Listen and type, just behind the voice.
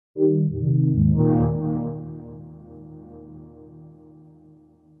So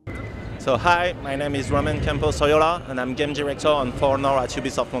hi, my name is Roman Campos Soyola, and I'm game director on For Honor at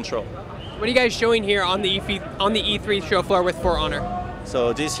Ubisoft Montreal. What are you guys showing here on the E3 show floor with For Honor?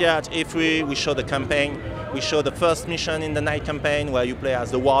 So this year at E3 we show the campaign. We show the first mission in the night campaign where you play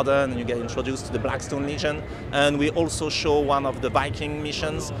as the Warden and you get introduced to the Blackstone Legion. And we also show one of the Viking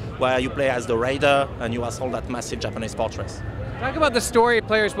missions where you play as the Raider and you assault that massive Japanese fortress. Talk about the story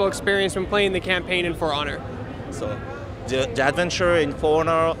players will experience when playing the campaign in For Honor. So the adventure in For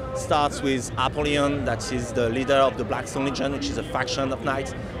Honor starts with Apollyon, that is the leader of the Blackstone Legion, which is a faction of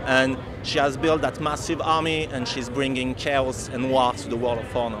knights, and she has built that massive army and she's bringing chaos and war to the world of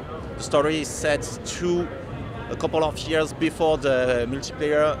For Honor. The story is set a couple of years before the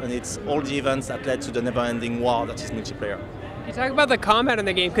multiplayer, and it's all the events that led to the never-ending war that is multiplayer. Can you talk about the combat in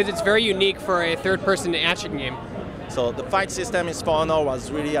the game, because it's very unique for a third-person action game? So the fight system in For Honor was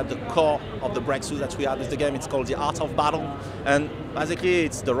really at the core of the breakthrough that we had with the game. It's called the Art of Battle, and basically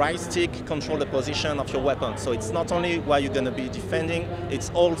it's the right stick control the position of your weapon. So it's not only where you're going to be defending,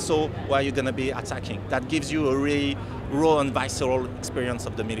 it's also where you're going to be attacking. That gives you a really raw and visceral experience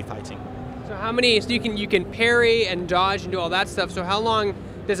of the melee fighting. So you can parry and dodge and do all that stuff. So how long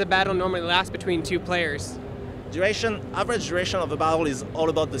does a battle normally last between two players? Average duration of a battle is all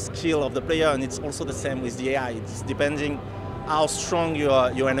about the skill of the player, and it's also the same with the AI. It's depending how strong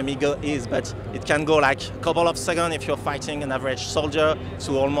your enemy is, but it can go like a couple of seconds if you're fighting an average soldier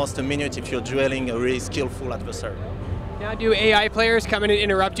to almost a minute if you're dueling a really skillful adversary. Now, do AI players come in and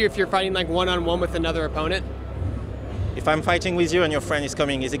interrupt you if you're fighting like one-on-one with another opponent? If I'm fighting with you and your friend is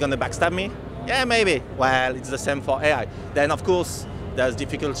coming, is he going to backstab me? Yeah, maybe. Well, it's the same for AI. Then, of course, there's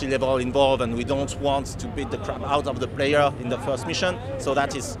difficulty level involved, and we don't want to beat the crap out of the player in the first mission, so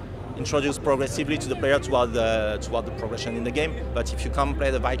that is introduced progressively to the player toward the progression in the game. But if you come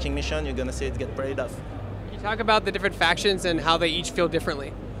play the Viking mission, you're going to see it get pretty tough. Can you talk about the different factions and how they each feel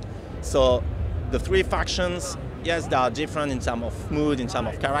differently? So the three factions, yes, they are different in terms of mood, in terms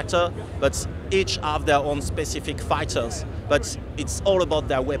of character, but each have their own specific fighters. But it's all about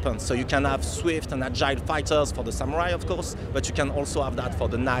their weapons. So you can have swift and agile fighters for the samurai, of course, but you can also have that for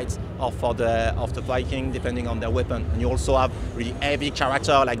the knights or for the Viking, depending on their weapon. And you also have really heavy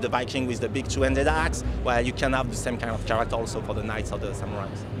character like the Viking with the big two-handed axe, where you can have the same kind of character also for the knights or the samurais.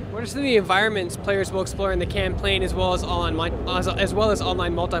 What are some of the environments players will explore in the campaign as well as online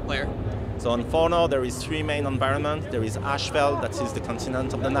multiplayer? So on For Honor, there is three main environments. There is Ashfeld, that is the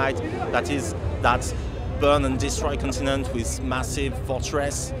continent of the night. That is that burn and destroy continent with massive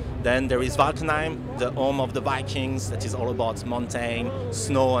fortress. Then there is Valkenheim, the home of the Vikings, that is all about mountain,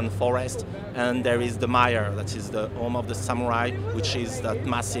 snow and forest. And there is the Mire, that is the home of the samurai, which is that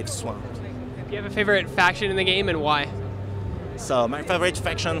massive swamp. Do you have a favorite faction in the game, and why? So my favorite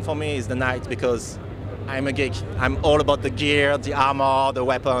faction for me is the Knight, because I'm a geek. I'm all about the gear, the armor, the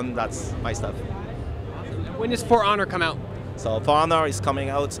weapon. That's my stuff. When does For Honor come out? So For Honor is coming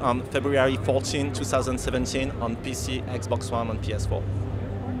out on February 14, 2017 on PC, Xbox One, and PS4.